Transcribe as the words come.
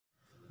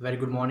Very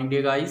good morning,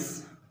 dear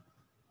guys.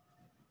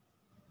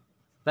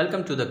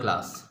 Welcome to the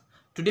class.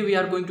 Today we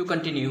are going to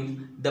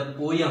continue the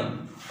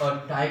poem A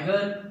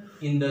Tiger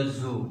in the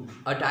Zoo.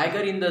 A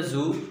Tiger in the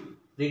Zoo,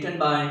 written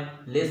by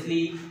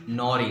Leslie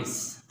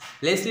Norris.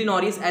 Leslie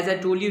Norris, as I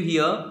told you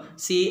here,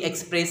 she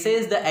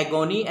expresses the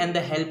agony and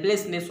the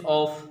helplessness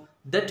of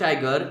the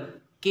tiger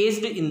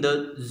caged in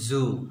the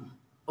zoo.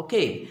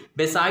 Okay.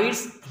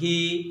 Besides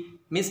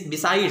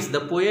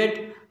the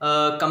poet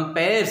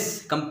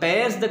compares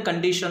the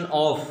condition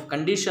of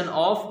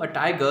a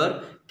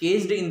tiger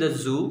caged in the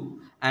zoo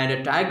and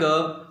a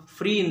tiger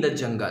free in the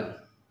jungle.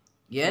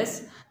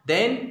 Yes.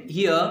 Then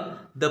here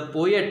the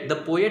poet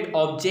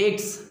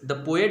objects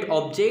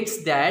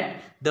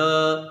that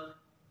the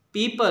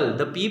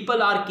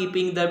people are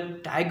keeping the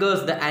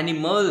tigers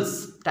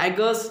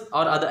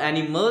or other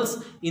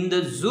animals in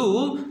the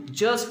zoo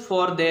just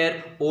for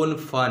their own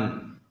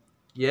fun.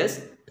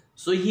 Yes.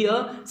 So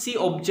here see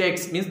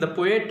objects means the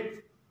poet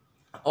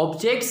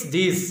objects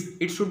this.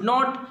 It should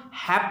not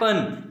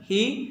happen.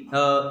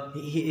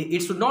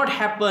 It should not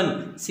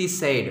happen, she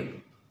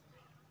said.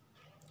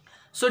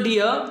 So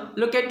dear,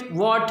 look at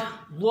what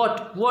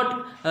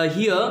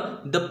here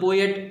the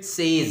poet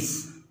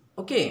says.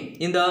 Okay,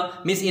 in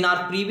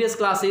our previous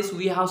classes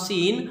we have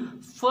seen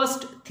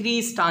first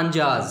three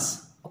stanzas.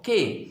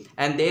 Okay,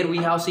 and there we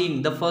have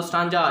seen the first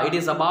stanza, it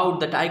is about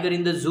the tiger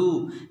in the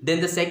zoo.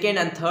 Then the second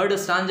and third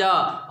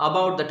stanza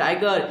about the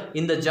tiger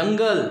in the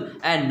jungle.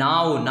 And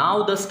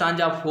now the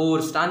stanza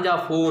 4.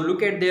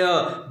 Look at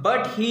there.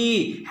 But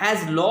he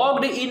has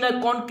locked in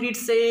a concrete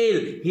cell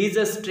his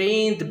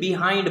strength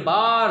behind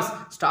bars,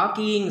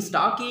 stalking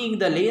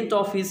the length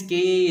of his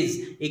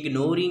cage,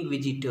 ignoring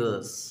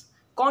visitors.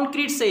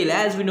 Concrete cell,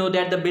 as we know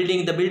that the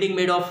building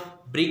made of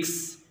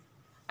bricks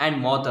and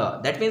mortar,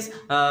 that means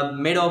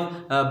made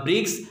of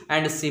bricks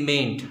and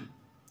cement.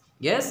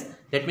 Yes,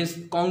 that means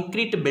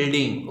concrete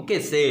building. Okay,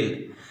 cell.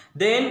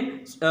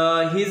 Then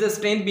his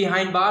strength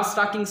behind bars,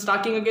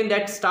 stalking again,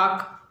 that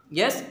stalk.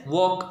 Yes,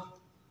 walk.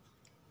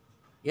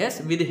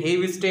 Yes, with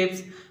heavy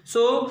steps.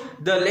 So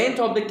the length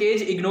of the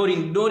cage,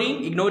 ignoring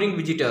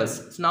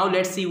visitors. So now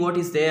let's see what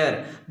is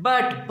there.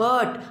 But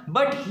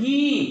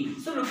he.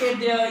 So look at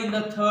there in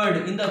the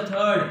third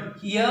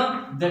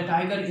here the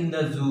tiger in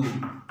the zoo.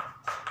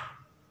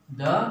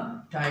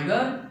 The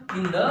tiger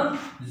in the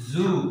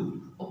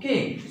zoo.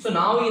 Okay. So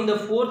now in the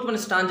fourth one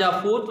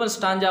stanza, the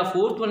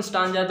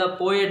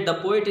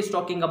poet is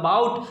talking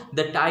about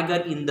the tiger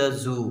in the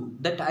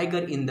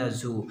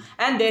zoo.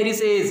 And there he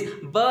says,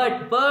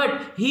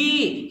 but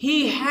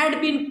he had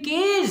been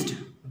caged.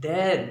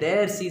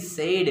 There she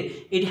said,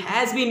 it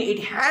has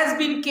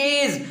been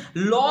caged,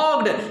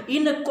 locked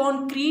in a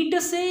concrete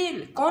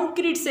cell.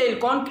 Concrete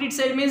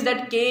cell means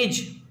that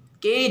cage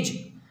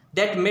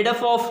that made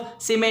up of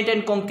cement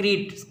and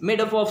concrete.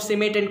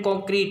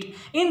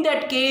 In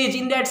that cage,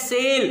 in that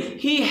cell,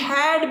 he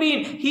had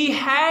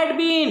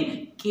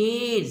been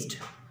caged,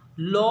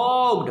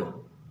 locked.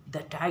 The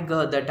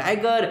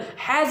tiger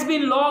has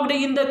been locked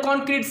in the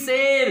concrete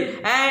cell,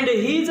 and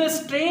his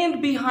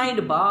strength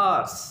behind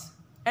bars.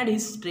 And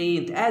his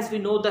strength, as we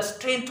know, the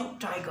strength of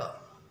tiger.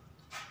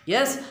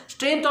 Yes,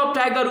 strength of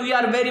tiger, we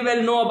are very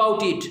well know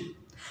about it.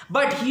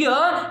 But here,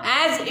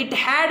 as it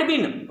had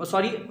been, as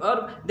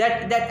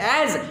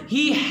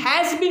he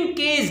has been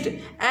caged,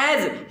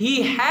 as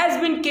he has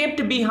been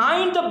kept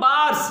behind the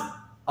bars,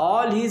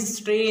 all his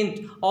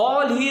strength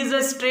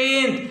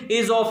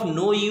is of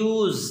no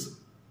use.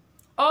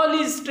 All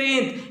his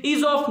strength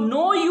is of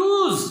no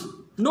use.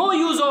 No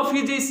use of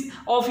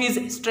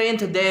his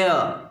strength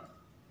there.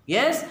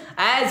 Yes,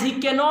 as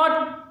he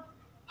cannot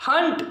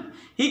hunt,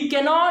 he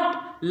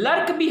cannot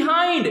lurk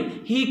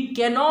behind, he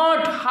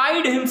cannot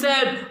hide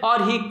himself,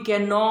 or he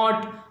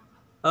cannot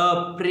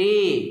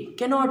pray.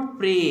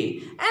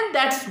 And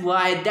that's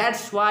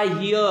why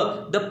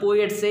here the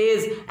poet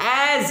says,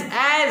 as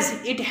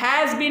it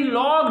has been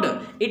locked,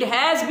 it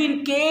has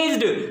been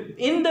caged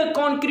in the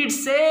concrete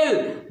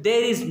cell,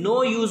 there is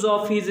no use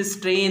of his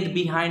strength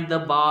behind the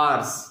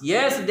bars.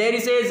 Yes, there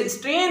is his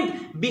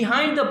strength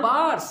behind the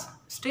bars.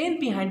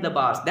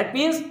 That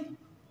means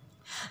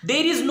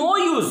there is no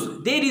use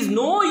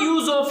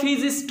of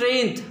his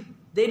strength.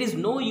 There is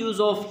no use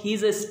of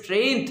his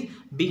strength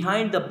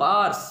behind the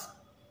bars.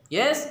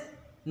 Yes,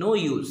 no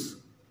use.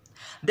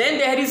 Then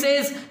there he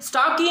says,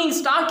 stalking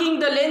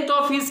the length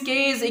of his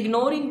cage,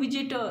 ignoring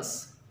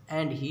visitors.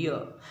 And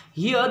here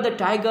the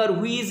tiger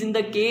who is in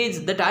the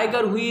cage,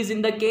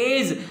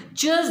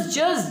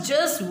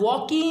 just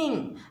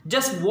walking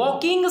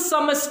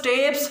some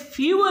steps,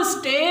 few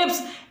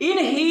steps in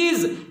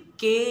his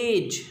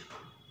cage.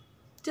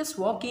 Just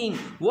walking,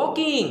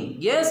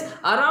 yes,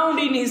 around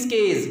in his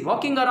cage,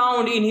 walking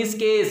around in his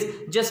cage,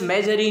 just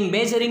measuring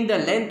the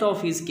length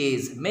of his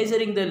cage,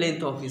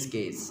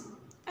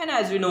 And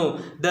as we know,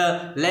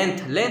 the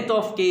length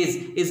of cage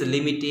is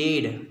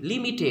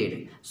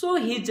limited. So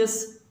he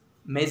just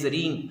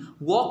measuring,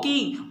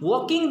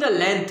 walking the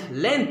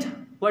length,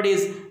 what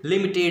is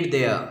limited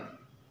there.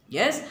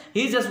 Yes,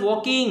 he's just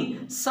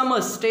walking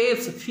some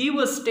steps,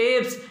 few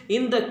steps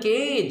in the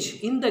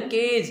cage,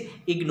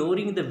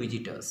 ignoring the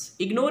visitors,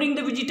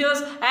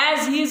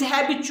 as he is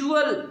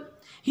habitual.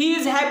 He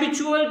is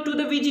habitual to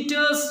the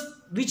visitors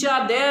which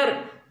are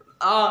there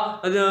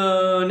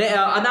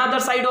another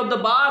side of the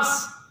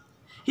bars.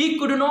 He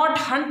could not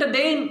hunt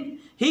them,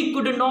 he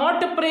could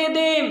not pray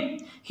them.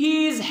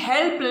 He is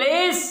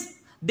helpless.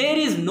 There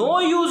is no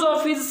use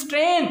of his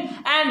strength,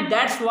 and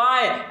that's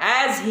why,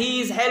 as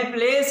he is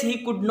helpless, he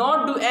could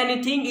not do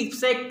anything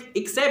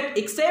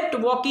except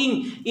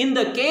walking in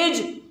the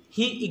cage.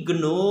 He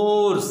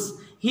ignores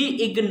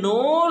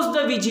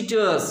the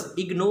visitors.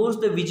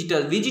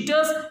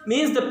 Visitors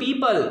means the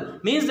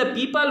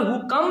people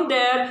who come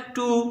there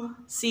to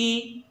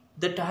see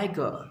the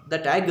tiger.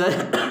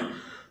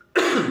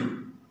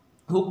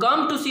 Who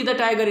come to see the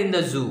tiger in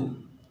the zoo.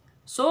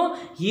 So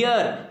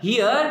here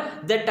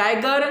the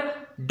tiger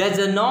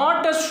does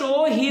not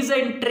show his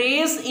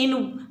interest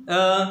in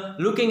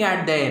looking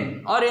at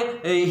them, or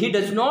he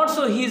does not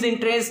show his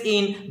interest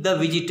in the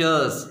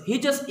visitors. He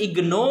just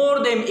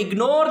ignore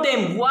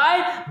them.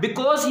 Why?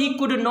 Because he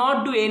could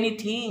not do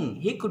anything.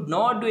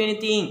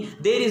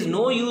 There is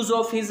no use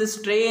of his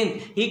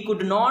strength. He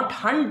could not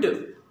hunt,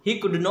 he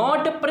could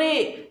not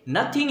pray.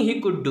 Nothing he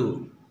could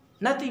do.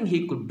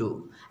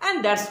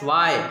 And that's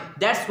why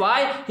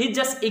he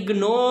just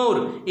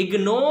ignores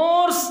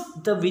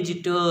the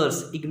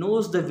visitors,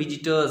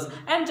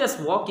 and just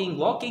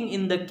walking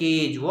in the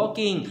cage,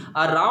 walking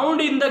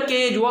around in the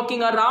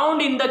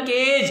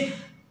cage.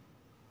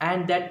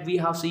 And that we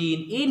have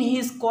seen in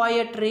his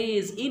quiet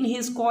rays, in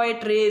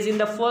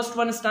the first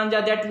one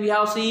stanza that we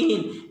have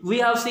seen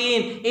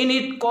in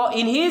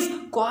his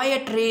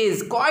quiet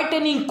rays,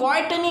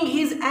 quietening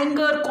his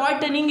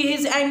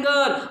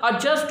anger, or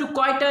just to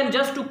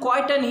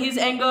quieten his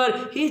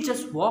anger. He's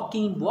just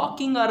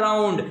walking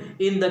around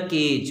in the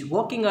cage,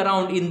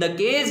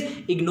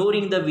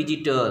 ignoring the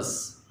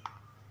visitors.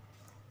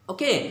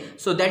 Okay,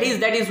 so that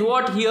is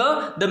what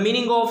here the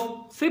meaning of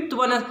fourth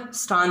one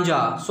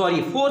stanza.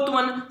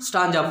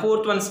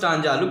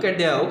 Look at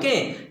there.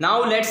 Okay,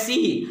 now let's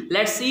see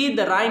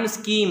the rhyme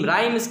scheme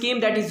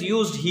that is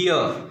used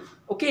here.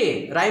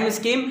 Okay, rhyme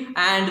scheme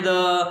and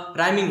the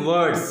rhyming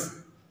words.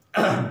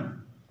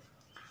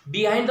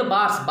 Behind the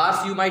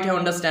bars you might have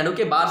understand.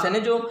 Okay, bars है ना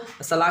जो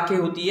सलाखें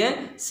होती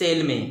है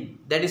cell में,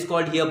 that is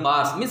called here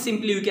bars. Means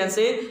simply you can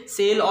say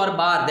cell or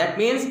bar, that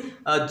means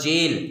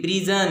jail,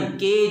 prison,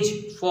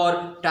 cage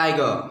for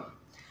tiger.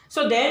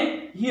 So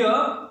then here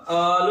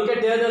look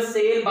at there the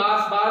cell,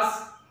 bars,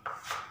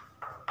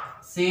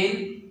 cell,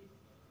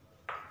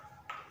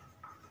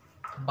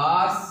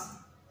 bars,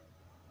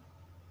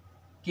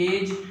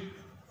 cage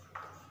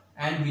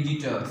and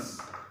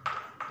visitors.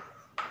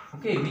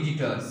 Okay,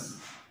 visitors.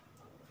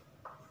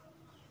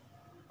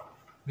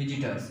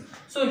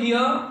 So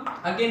here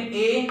again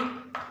A,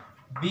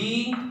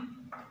 B,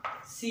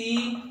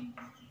 C,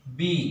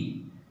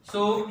 B.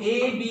 So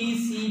A, B,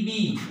 C,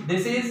 B.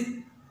 This is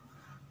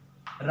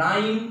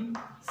rhyme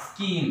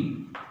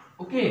scheme.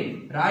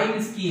 Okay,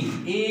 rhyme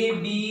scheme A,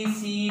 B,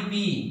 C,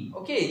 B.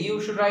 Okay, you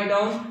should write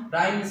down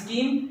rhyme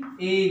scheme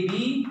A,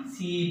 B,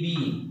 C,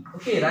 B.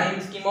 Okay, rhyme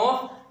scheme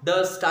of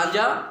the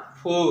stanza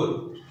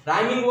 4.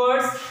 Rhyming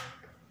words: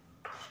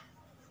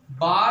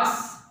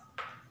 bars,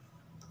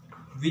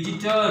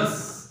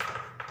 visitors,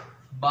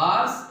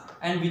 bars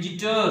and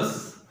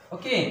visitors.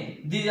 Okay,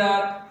 these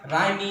are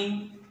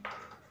rhyming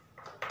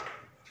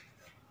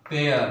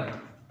pair.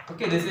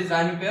 Okay, this is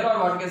rhyming pair, or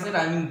what can I say,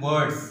 rhyming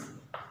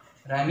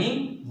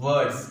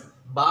words.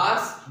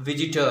 Bars,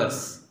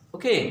 visitors.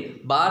 Okay,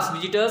 bars,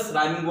 visitors,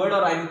 rhyming word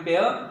or rhyming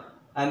pair,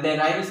 and then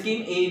rhyme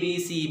scheme A, B,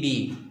 C,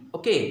 B.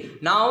 Okay,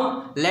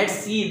 now let's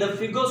see the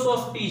figures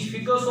of speech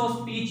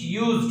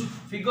used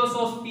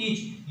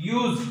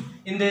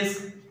in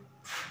this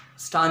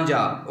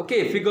stanza.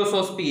 Okay, figures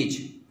of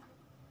speech.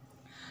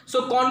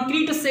 So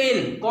concrete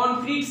cell.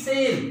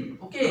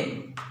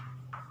 Okay,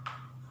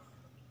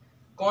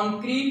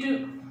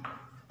 concrete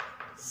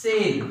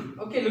cell.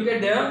 Okay, look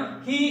at there.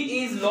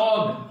 He is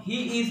logged.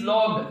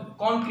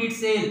 Concrete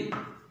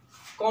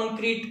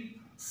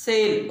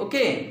cell.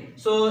 Okay,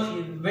 so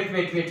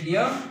wait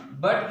here.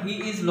 But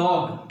he is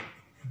logged.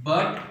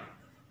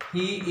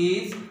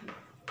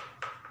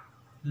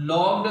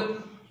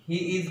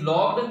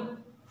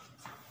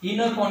 In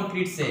a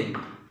concrete cell.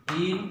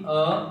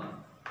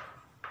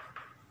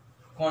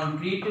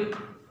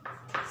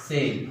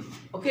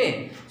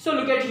 Okay, so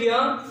look at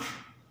here.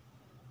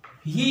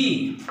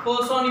 He,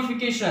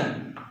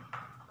 personification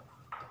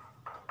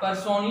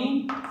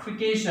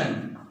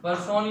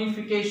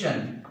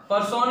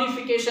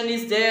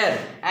is there,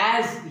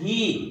 as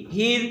he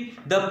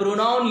the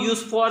pronoun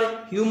used for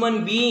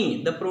human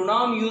being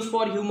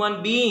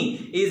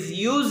is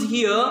used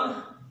here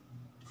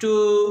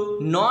to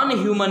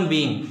non-human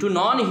being,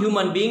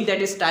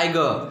 that is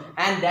tiger,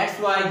 and that's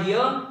why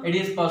here it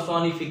is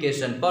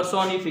personification.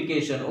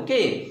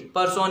 Okay,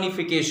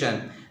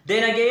 personification.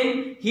 Then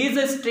again, his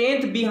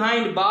strength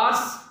behind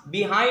bars,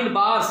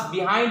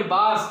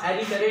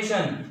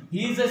 alliteration.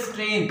 His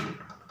strength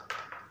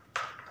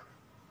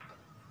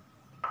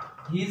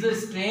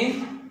his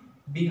strength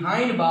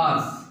behind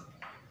bars.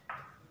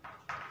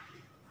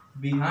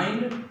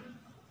 Behind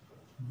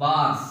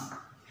bars.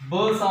 B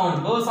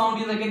sound. B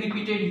sound is again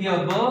repeated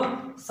here. B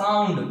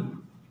sound.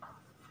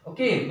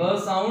 Okay, B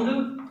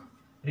sound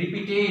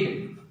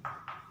repeated.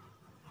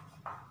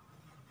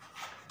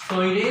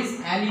 So it is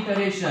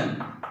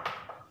alliteration.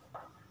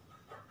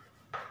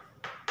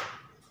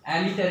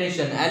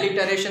 Alliteration.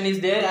 Alliteration is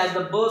there as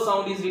the B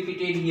sound is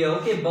repeated here.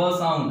 Okay, B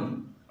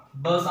sound.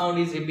 B sound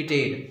is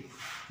repeated.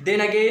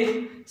 Then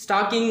again,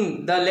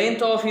 stalking the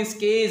length of his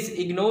cage,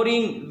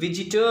 ignoring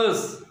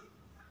visitors.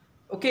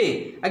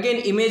 Okay, again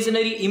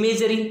imagery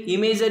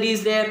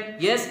is there.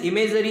 Yes,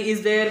 imagery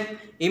is there.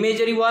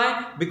 Imagery,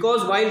 why?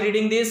 Because while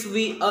reading this,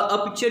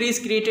 a picture is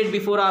created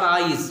before our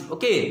eyes.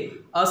 Okay,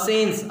 a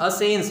sense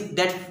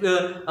that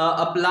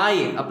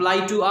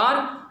apply to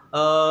our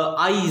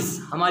eyes,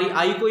 हमारी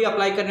आई को ही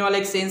apply करने वाला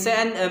एक sense है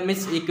and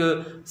means एक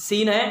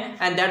scene है,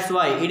 and that's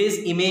why it is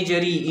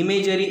imagery.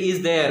 Imagery is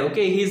there.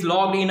 Okay, he is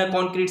locked in a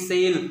concrete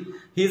cell.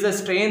 He is a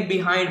strength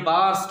behind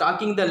bar,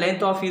 stalking the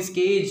length of his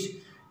cage,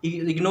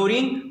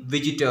 ignoring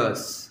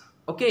visitors.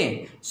 Okay,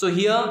 so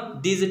here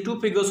these two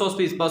figures of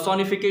speech,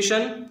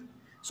 personification,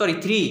 sorry,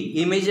 three,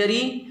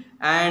 imagery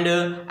and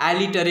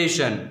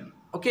alliteration,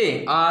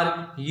 okay, are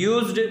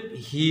used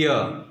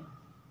here.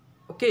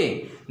 Okay,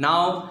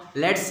 now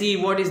let's see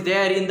what is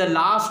there in the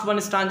last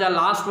one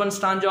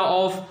stanza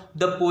of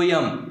the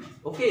poem.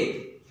 Okay,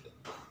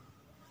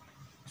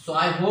 so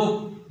I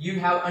hope you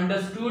have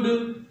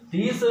understood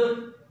this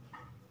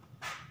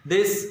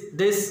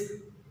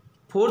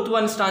fourth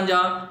one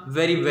stanza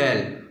very well.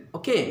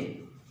 Okay,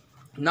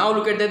 now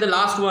look at the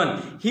last one.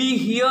 He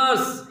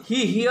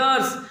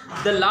hears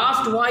the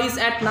last voice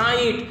at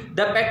night,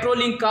 the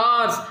patrolling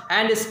cars,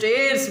 and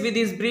stares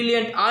with his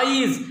brilliant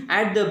eyes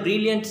at the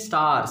brilliant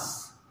stars.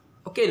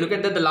 Okay, look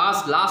at the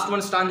last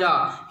one stanza.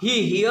 He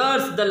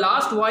hears the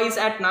last voice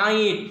at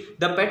night,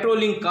 the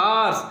patrolling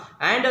cars,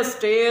 and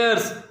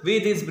stares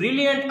with his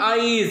brilliant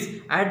eyes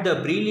at the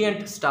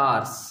brilliant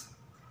stars.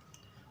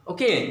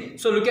 Okay,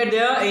 so look at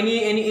there,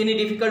 any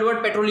difficult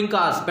word? Patrolling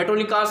cars.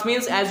 Patrolling cars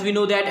means, as we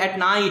know that at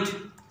night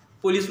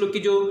police लोग की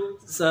जो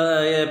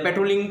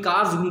patrolling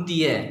cars घूमती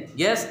है,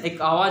 yes,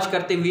 एक आवाज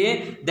करते हुए,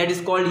 that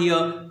is called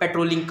here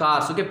patrolling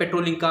cars. Okay,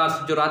 patrolling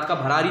cars, जो रात का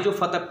भरारी जो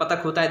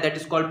पतक होता है, that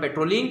is called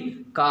patrolling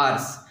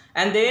cars.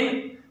 And then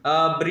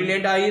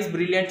brilliant eyes,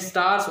 brilliant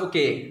stars.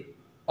 Okay,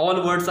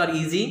 all words are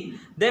easy.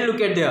 Then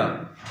look at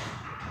there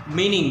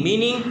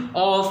meaning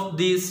of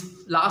this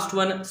last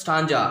one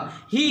stanza.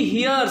 He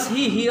hears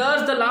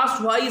the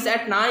last voice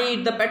at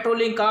night, the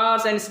patrolling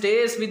cars, and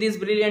stares with his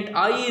brilliant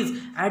eyes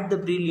at the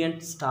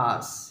brilliant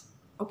stars.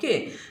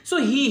 Okay, so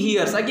he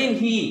hears, again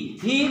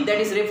he that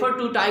is referred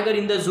to tiger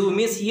in the zoo,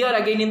 means here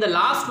again in the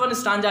last one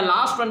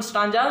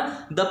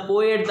stanza, the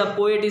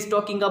poet is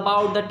talking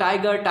about the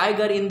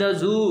tiger in the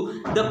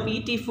zoo, the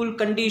pitiful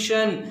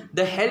condition,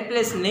 the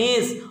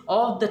helplessness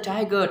of the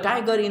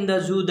tiger in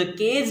the zoo, the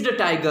caged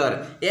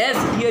tiger. Yes,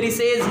 here he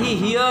says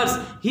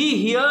he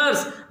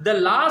hears the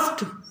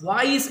last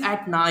voice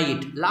at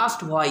night,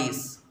 last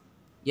voice.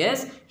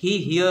 Yes, he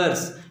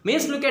hears,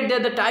 means look at there,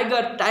 the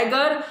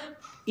tiger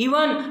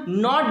even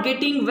not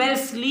getting well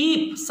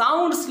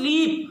sound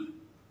sleep.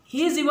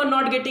 He is even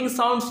not getting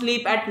sound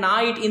sleep at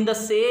night in the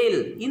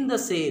sail.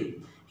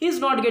 He is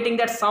not getting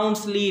that sound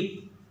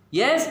sleep.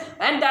 Yes,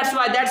 and that's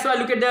why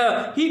look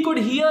at he could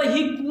hear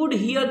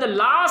the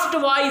last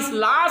voice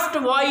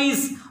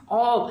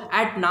of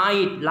at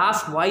night,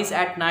 last voice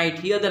at night.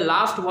 Here the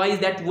last voice,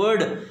 that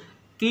word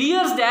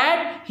clears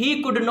that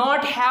he could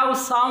not have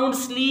sound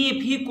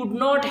sleep. He could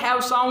not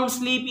have sound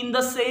sleep in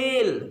the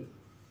sail.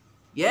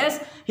 Yes,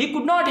 he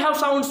could not have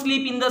sound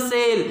sleep in the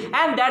sail,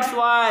 and that's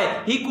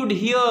why he could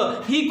hear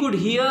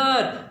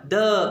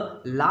the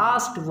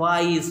last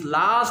voice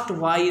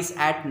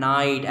at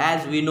night.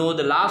 As we know,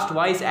 the last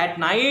voice at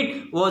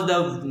night was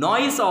the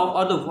noise of,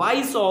 or the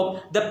voice of,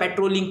 the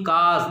patrolling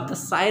cars, the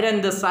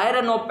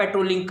siren of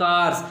patrolling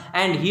cars.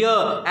 And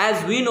here,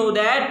 as we know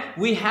that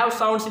we have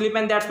sound sleep,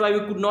 and that's why we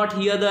could not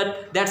hear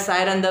that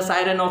siren, the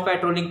siren of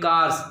patrolling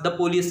cars, the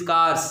police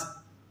cars.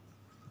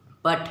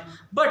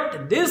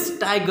 But this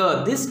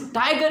tiger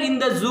in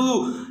the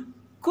zoo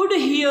could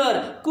hear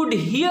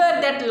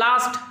that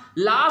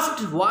last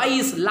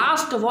voice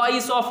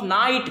of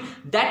night.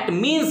 That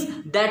means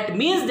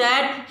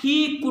that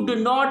he could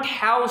not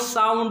have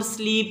sound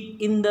sleep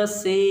in the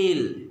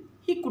sail.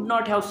 He could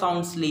not have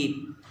sound sleep,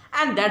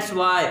 and that's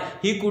why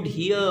he could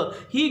hear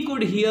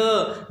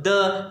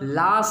the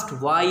last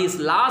voice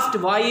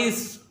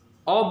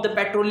of the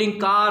patrolling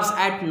cars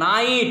at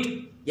night.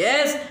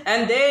 Yes,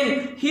 and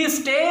then he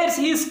stares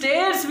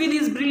with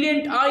his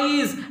brilliant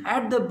eyes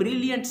at the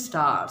brilliant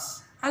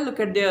stars. And look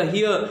at there,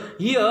 here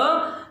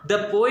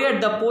the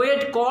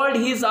poet called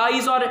his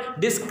eyes, or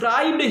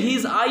described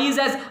his eyes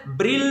as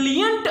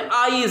brilliant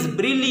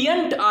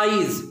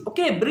eyes.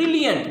 Okay,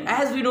 brilliant,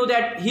 as we know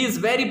that he is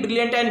very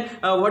brilliant, and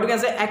what you can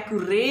say,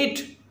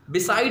 accurate,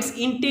 besides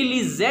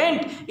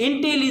intelligent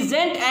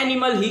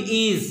animal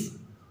he is.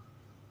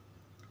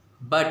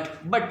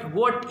 But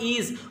what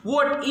is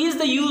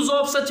the use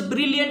of such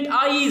brilliant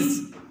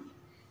eyes?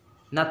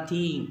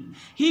 Nothing.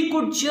 He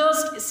could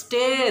just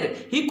stare.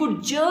 He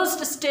could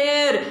just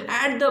stare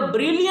at the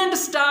brilliant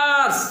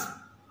stars.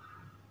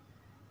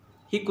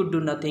 He could do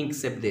nothing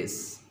except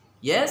this.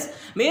 Yes,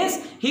 means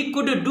he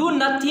could do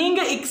nothing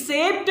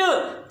except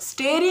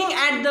staring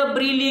at the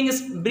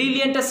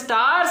brilliant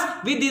stars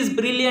with his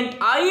brilliant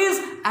eyes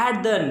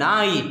at the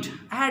night.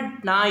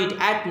 At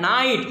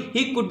night,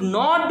 he could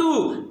not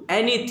do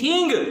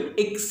anything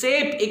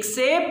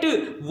except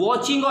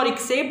watching or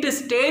except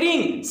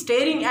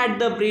staring at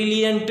the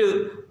brilliant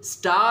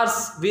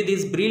stars with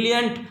his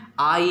brilliant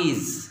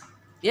eyes.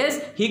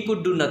 Yes, he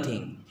could do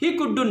nothing. He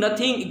could do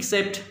nothing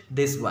except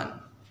this one.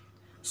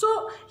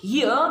 So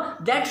here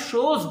that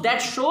shows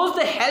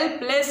the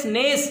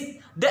helplessness,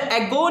 the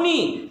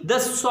agony, the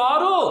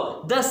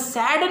sorrow, the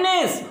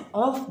sadness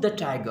of the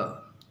tiger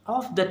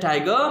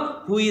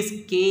who is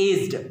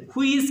caged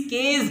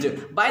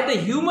by the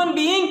human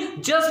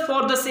being just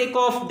for the sake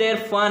of their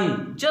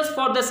fun.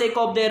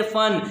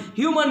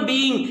 Human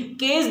being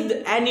caged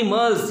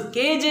animals,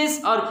 cages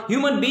or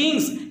human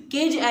beings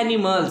cage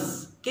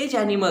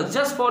animals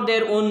just for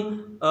their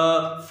own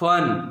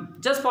fun,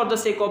 just for the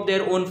sake of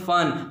their own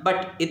fun.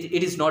 But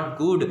it is not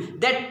good.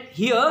 That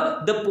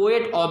here the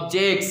poet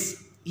objects.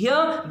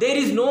 Here there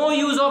is no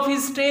use of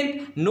his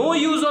strength, no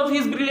use of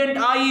his brilliant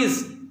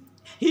eyes.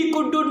 He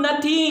could do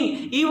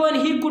nothing. Even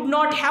he could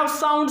not have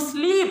sound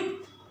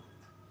sleep.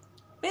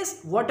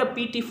 Yes, what a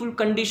pitiful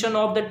condition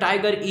of the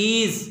tiger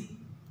is.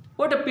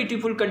 What a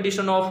pitiful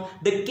condition of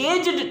the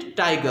caged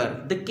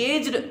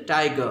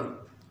tiger.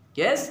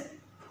 Yes.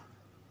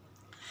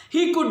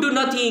 He could do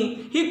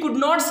nothing. He could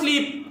not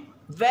sleep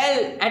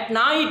well at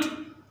night.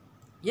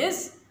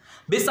 Yes.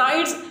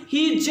 Besides,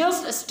 he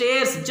just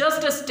stares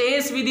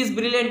with his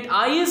brilliant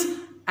eyes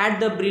at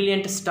the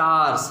brilliant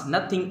stars.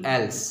 Nothing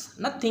else.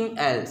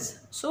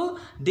 So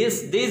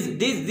this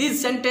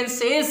sentence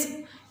says,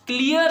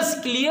 clears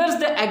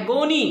the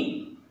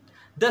agony,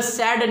 the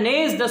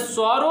sadness, the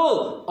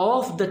sorrow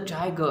of the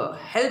tiger,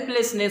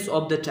 helplessness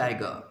of the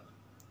tiger.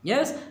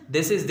 Yes,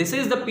 this is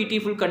the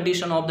pitiful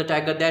condition of the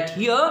tiger that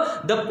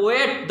here the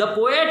poet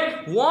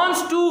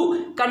wants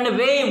to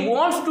convey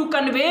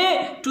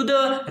to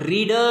the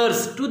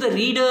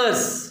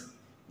readers.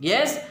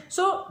 Yes,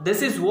 so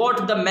this is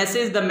what the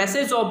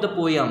message of the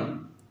poem.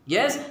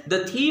 Yes,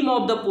 the theme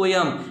of the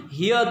poem.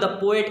 Here the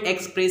poet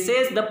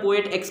expresses the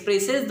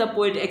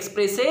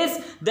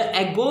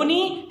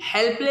agony,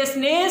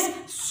 helplessness,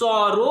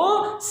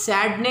 sorrow,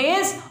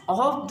 sadness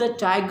of the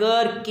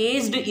tiger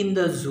caged in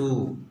the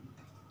zoo.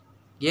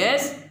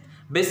 Yes,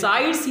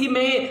 besides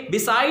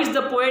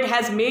the poet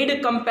has made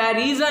a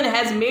comparison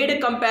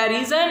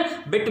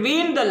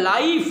between the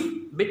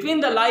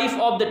life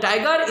of the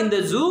tiger in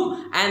the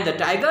zoo and the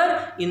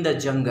tiger in the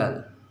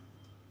jungle.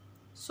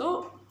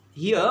 So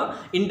here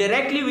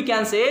indirectly we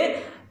can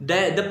say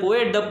that the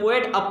poet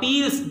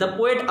appeals the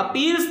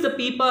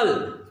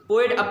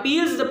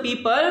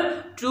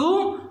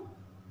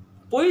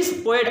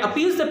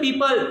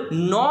people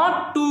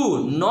not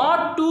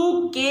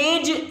to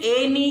cage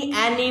any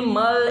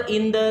animal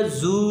in the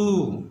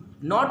zoo,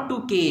 not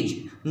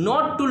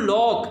to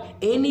lock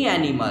any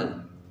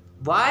animal.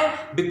 Why?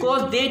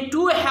 Because they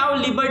too have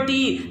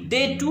liberty,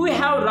 they too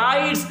have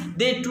rights,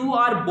 they too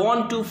are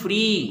born to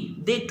free.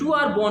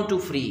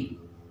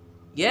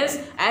 Yes,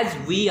 as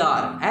we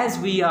are,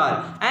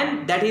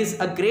 and that is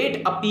a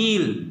great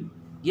appeal.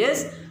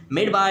 Yes,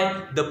 made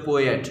by the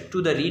poet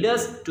to the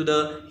readers, to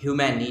the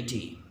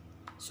humanity.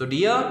 So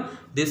dear,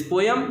 this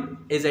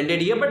poem is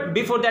ended here, but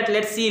before that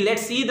let's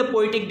see the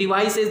poetic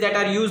devices that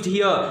are used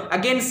here.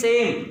 Again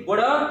same, what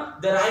are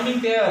the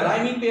rhyming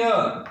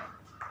pair?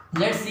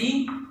 Let's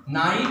see,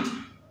 night,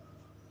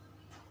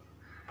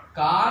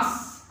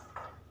 cars,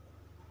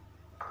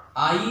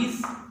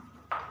 eyes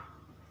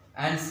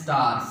and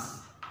stars.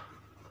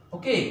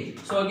 Okay,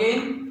 so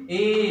again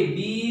A,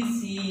 B,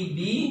 C,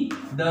 B,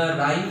 the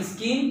rhyme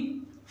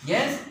scheme.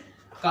 Yes,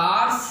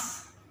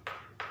 cars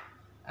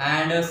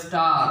and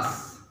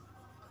stars,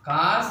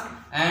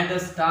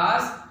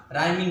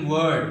 rhyming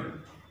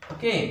word.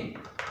 Okay,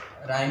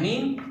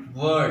 rhyming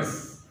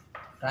words,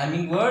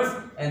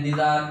 and these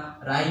are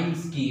rhyme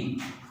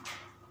scheme.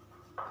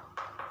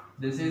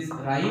 This is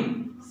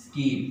rhyme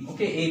scheme.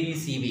 Okay, A, B,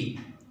 C, B.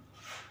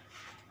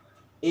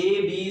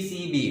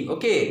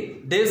 Okay,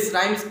 this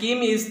rhyme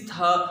scheme is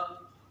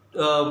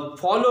followed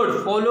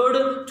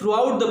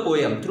throughout the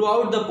poem.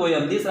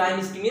 This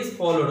rhyme scheme is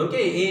followed.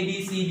 Okay, A,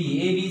 B, C,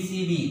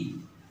 B.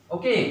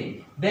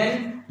 Okay,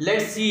 then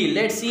let's see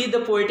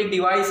the poetic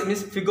device,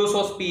 means figures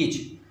of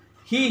speech.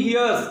 He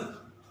hears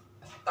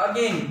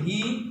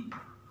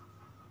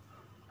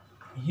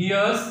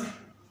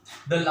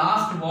the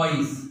last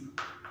voice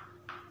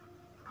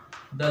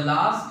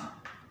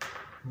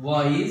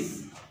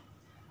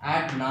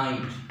at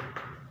night.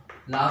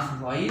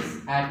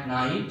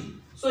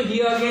 So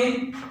here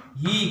again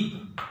he,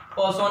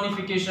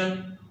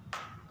 personification.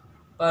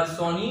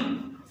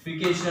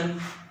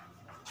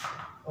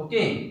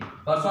 Okay,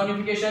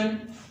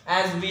 personification.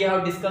 as we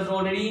have discussed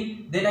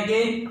already. Then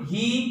again,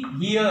 he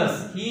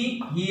hears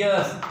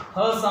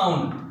her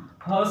sound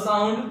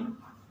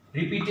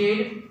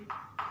repeated.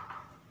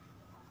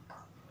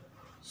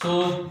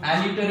 So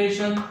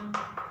alliteration.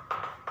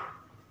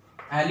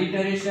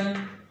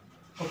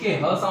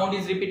 Okay, her sound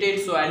is repeated,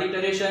 so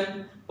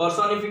alliteration.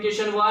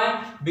 Personification,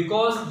 why?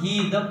 Because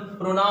he, the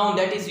pronoun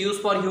that is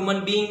used for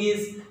human being,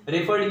 is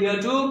referred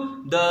here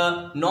to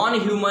the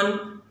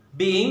non-human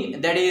being,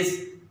 that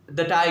is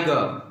the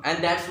tiger,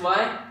 and that's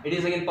why it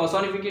is again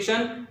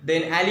personification.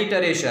 Then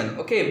alliteration.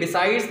 Okay,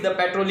 besides the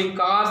patrolling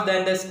cars,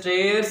 then the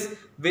stares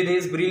with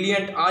his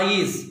brilliant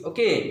eyes.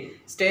 Okay,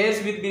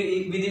 stares with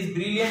his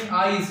brilliant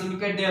eyes. So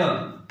look at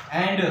there,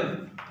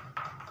 and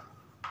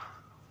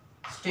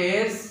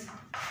stares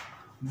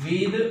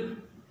with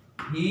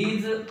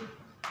his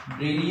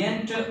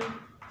brilliant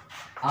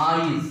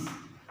eyes.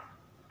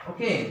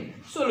 Okay,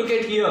 so look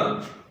at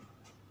here,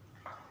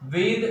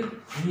 with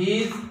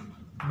his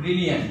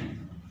brilliant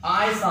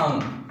I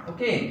sound.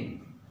 Okay,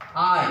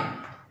 I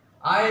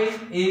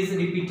is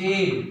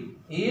repeated,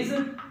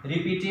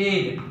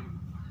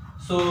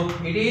 so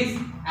it is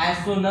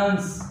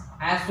assonance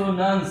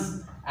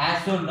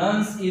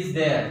is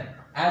there.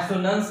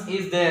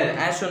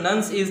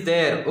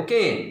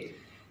 Okay,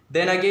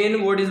 then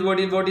again, what is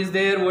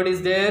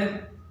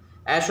there?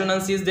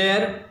 Assonance is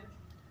there.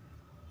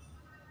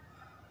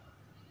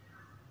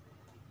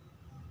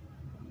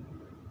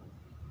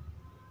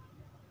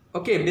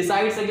 Okay,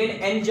 besides again,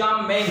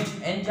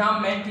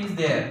 enjambment is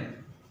there.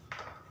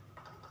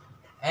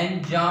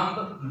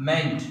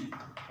 Enjambment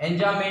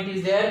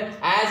is there,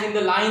 as in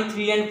the line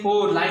 3 and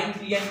 4.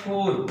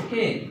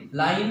 Okay,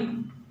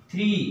 line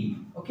 3.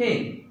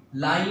 Okay,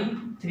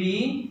 line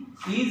 3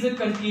 is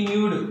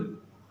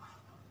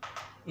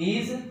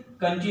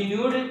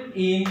continued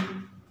in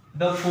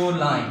the 4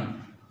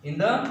 line, in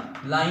the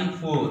line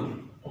 4.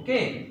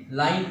 Okay,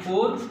 line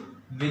 4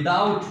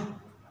 without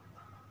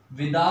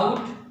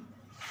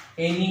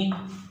any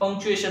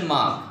punctuation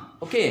mark.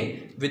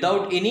 Okay,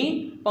 without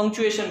any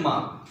punctuation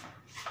mark.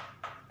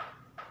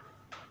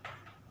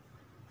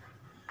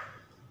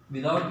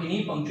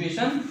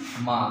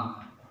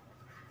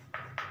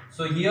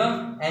 So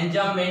here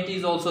enjambment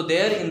is also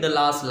there in the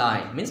last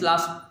line, means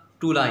last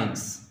 2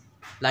 lines,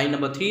 line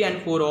number 3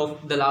 and 4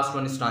 of the last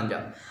one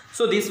stanza.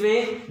 So this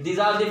way, these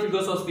are the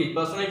figures of speech: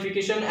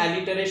 personification,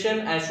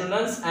 alliteration,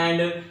 assonance,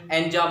 and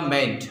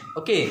enjambment.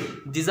 Okay,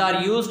 these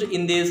are used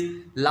in this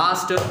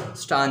last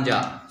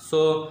stanza.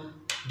 So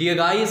dear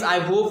guys, I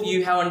hope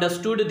you have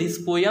understood this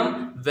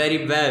poem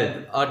very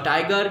well. A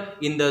tiger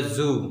in the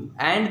zoo,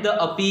 and the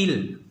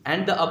appeal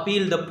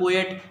the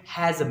poet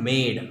has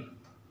made.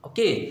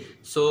 Okay,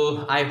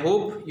 so I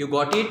hope you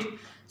got it.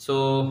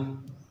 So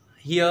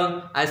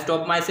here I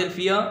stop myself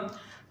here.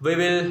 We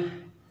will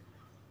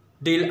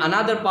deal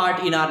another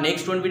part in our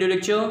next one video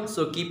lecture.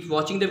 So keep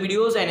watching the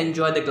videos and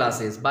enjoy the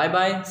classes. Bye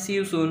bye, see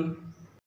you soon.